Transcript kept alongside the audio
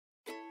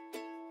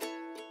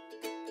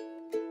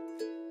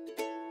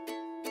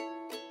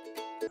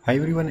Hi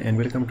everyone and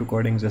welcome to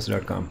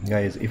CodingZest.com.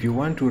 Guys, if you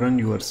want to run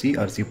your C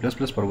or C++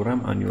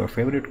 program on your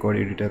favorite code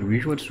editor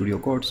Visual Studio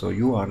Code, so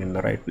you are in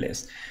the right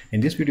place.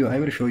 In this video I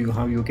will show you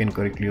how you can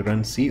correctly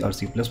run C or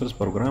C++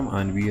 program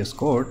on VS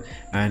Code,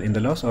 and in the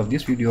last of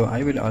this video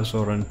I will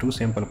also run two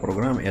sample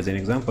program as an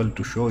example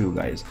to show you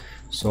guys.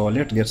 So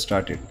let's get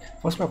started.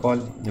 First of all,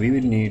 we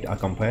will need a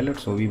compiler,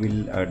 so we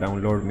will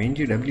download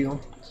MainGW.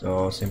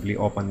 So simply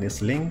open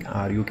this link,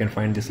 or you can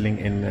find this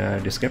link in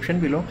description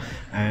below,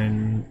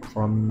 and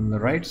from the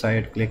right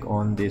side click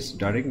on this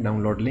direct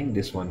download link,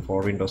 this one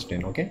for Windows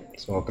 10. Okay,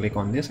 so click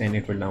on this and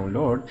it will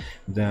download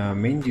the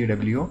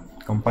MainGW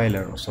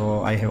compiler.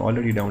 So I have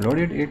already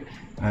downloaded it,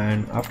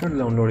 and after the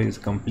download is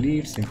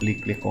complete,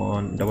 simply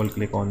double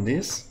click on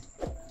this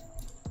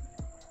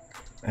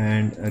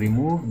and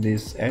remove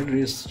this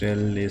address, tell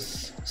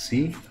this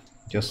C,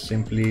 just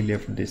simply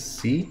left this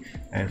C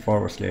and /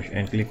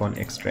 and click on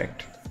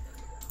extract.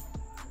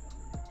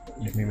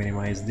 Let me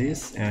minimize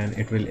this, and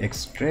it will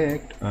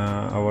extract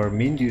our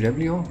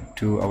MainGW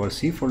to our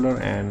C folder,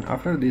 and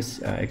after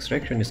this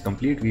extraction is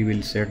complete we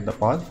will set the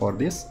path for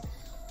this.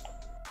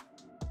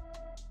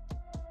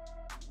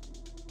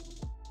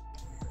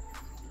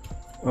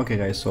 Okay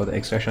guys, so the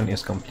extraction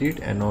is complete,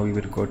 and now we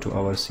will go to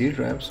our C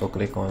drive. So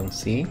click on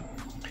C,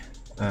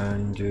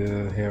 and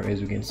here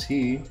as you can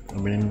see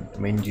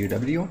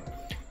MainGW,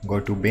 go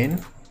to bin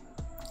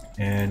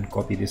and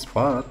copy this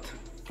path,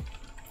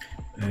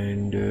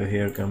 and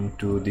here come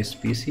to this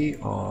PC,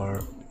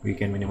 or we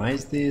can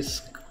minimize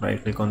this,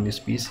 right click on this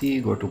PC,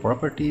 go to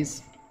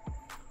properties.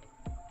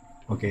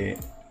 Okay,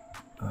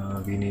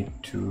 we need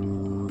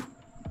to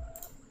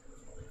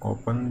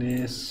open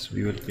this.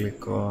 We will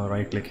click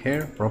right click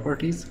here,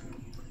 properties,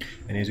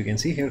 and as you can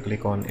see here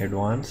click on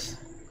advanced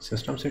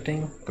system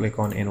setting, click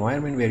on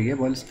environment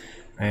variables,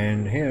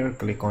 and here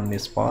click on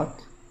this path,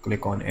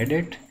 click on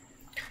edit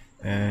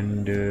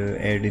and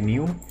add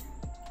new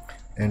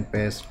and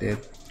paste that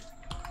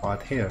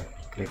path here.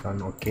 Click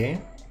on OK,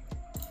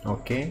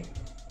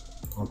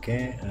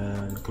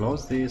 and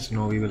close this.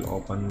 Now we will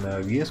open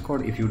the VS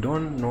Code. If you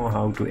don't know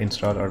how to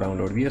install or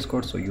download VS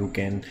Code, so you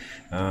can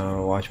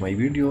watch my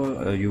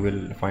video. You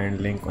will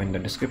find link in the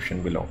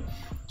description below.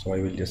 So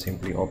I will just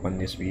simply open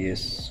this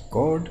VS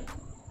Code.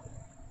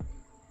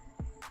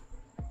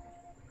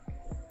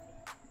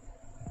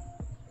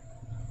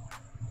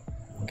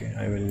 Okay,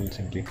 I will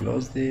simply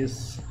close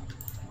this.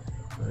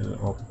 I will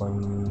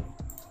open.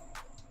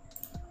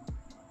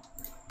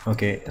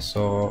 Okay,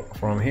 so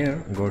from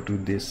here go to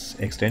this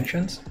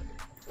extensions,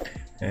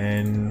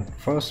 and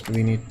first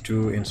we need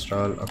to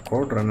install a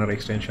code runner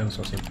extension.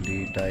 So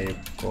simply type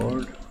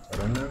code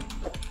runner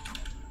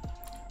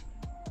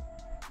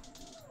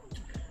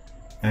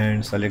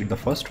and select the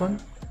first one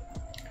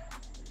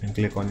and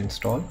click on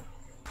install.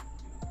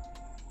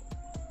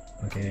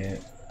 Okay,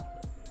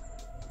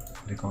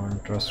 click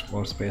on trust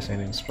Workspace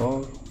and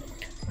install,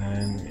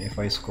 and if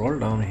I scroll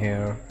down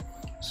here,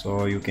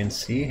 so you can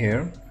see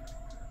here.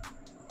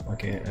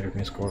 Okay, let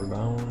me scroll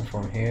down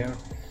from here.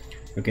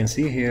 You can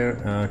see here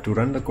to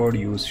run the code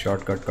use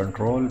shortcut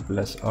Control +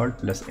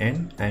 Alt +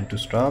 N, and to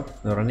stop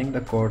running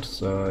the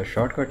code's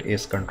shortcut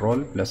is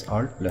Control +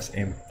 Alt +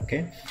 M.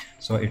 Okay,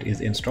 so it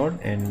is installed,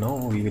 and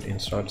now we will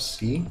install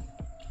C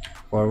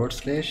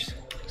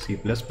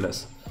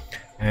 /C++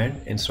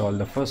 and install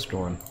the first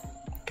one.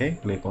 Okay,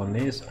 click on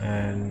this,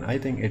 and I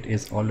think it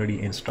is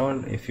already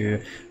installed. If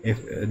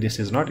this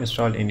is not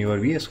installed in your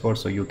VS Code,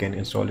 so you can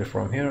install it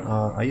from here.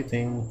 I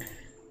think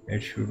it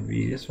should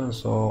be this one.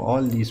 So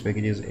all these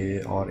packages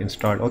are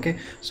installed. Okay,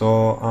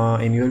 so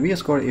in your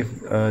VS Code, if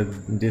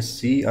this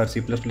C or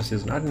C++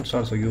 is not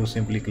installed, so you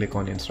simply click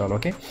on install.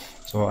 Okay,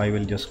 so I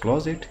will just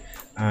close it,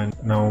 and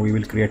now we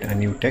will create a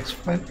new text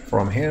file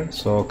from here.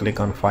 So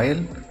click on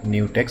file,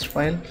 new text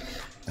file,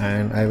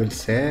 and I will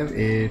save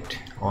it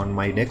on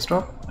my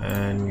desktop,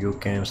 and you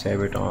can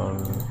save it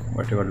on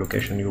whatever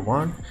location you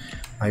want.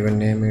 I will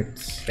name it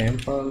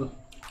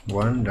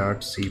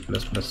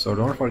sample1.c++. So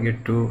don't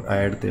forget to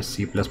add this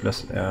C++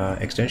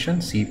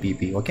 extension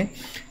CPP. Okay,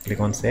 click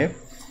on save,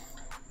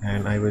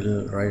 and I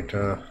will write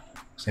a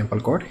sample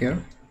code here.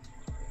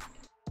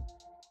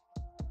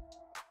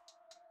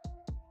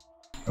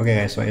 Okay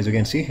guys, so as you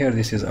can see here,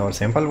 this is our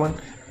sample one,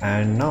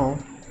 and now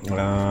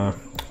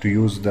to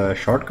use the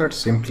shortcut,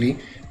 simply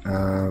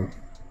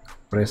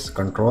press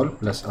Control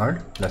 + Alt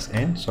 +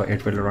 N, so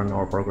it will run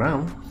our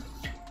program.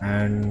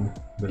 And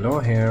below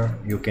here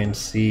you can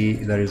see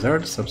the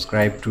result,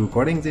 subscribe to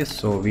CodingZest.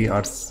 So we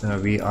are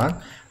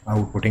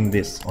outputting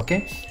this.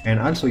 Okay, and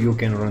also you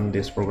can run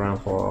this program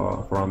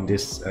from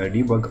this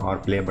debug or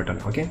play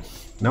button. Okay,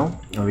 now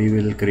we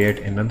will create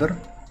another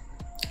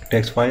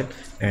text file,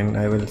 and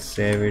I will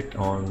save it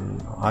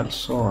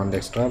also on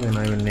desktop, and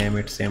I will name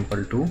it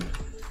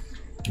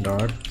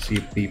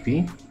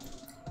sample2.cpp.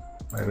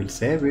 I will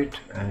save it,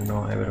 and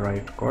now I will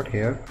write code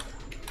here.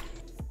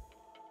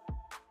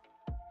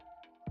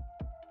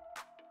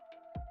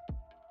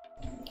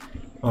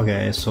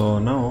 Okay, so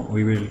now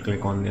we will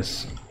click on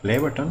this play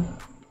button,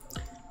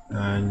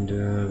 and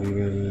we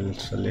will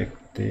select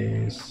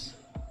this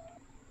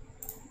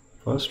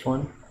first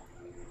one.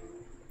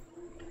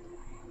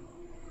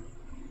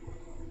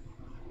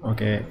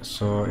 Okay,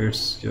 so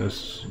it's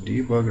just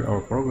debug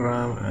our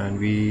program, and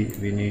we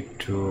need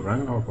to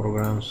run our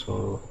program.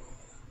 So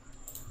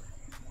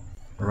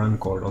run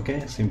code.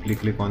 Okay, simply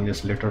click on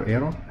this letter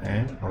arrow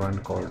and run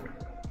code.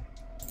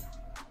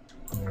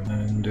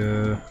 And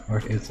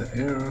what is the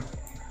error?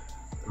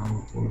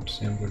 Output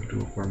symbol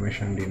to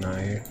permission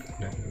denied.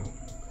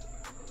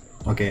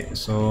 Okay,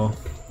 so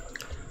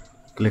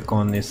click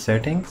on this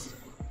settings,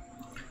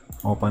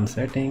 open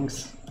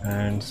settings,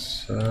 and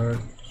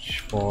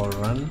search for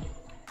run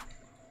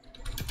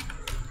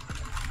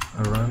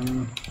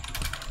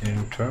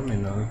in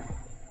terminal,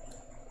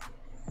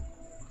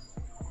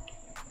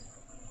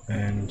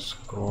 and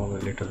scroll a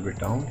little bit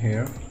down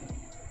here.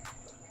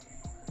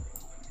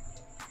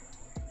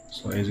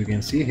 So as you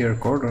can see here,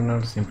 code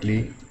runner,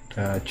 simply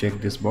check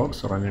this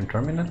box, run in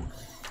terminal,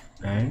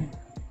 and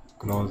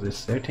close this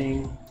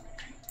setting.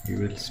 We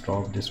will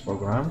stop this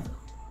program,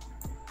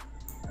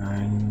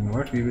 and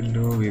what we will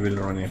do, we will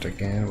run it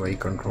again by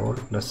control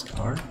plus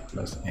R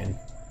plus N.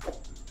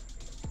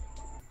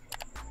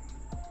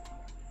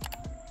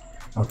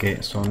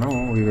 Okay, so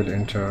now we will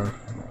enter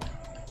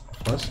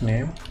first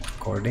name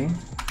CodingZest,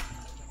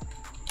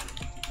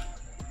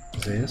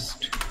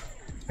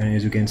 and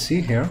as you can see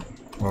here,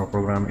 our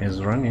program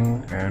is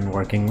running and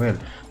working well.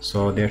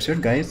 So that's it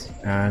guys,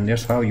 and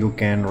that's how you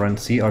can run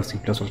C or C++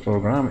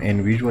 program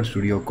in Visual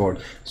Studio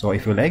Code. So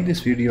if you like this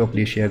video,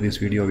 please share this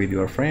video with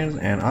your friends,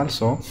 and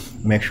also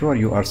make sure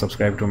you are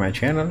subscribed to my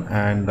channel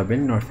and the bell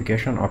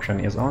notification option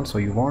is on so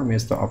you won't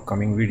miss the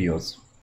upcoming videos.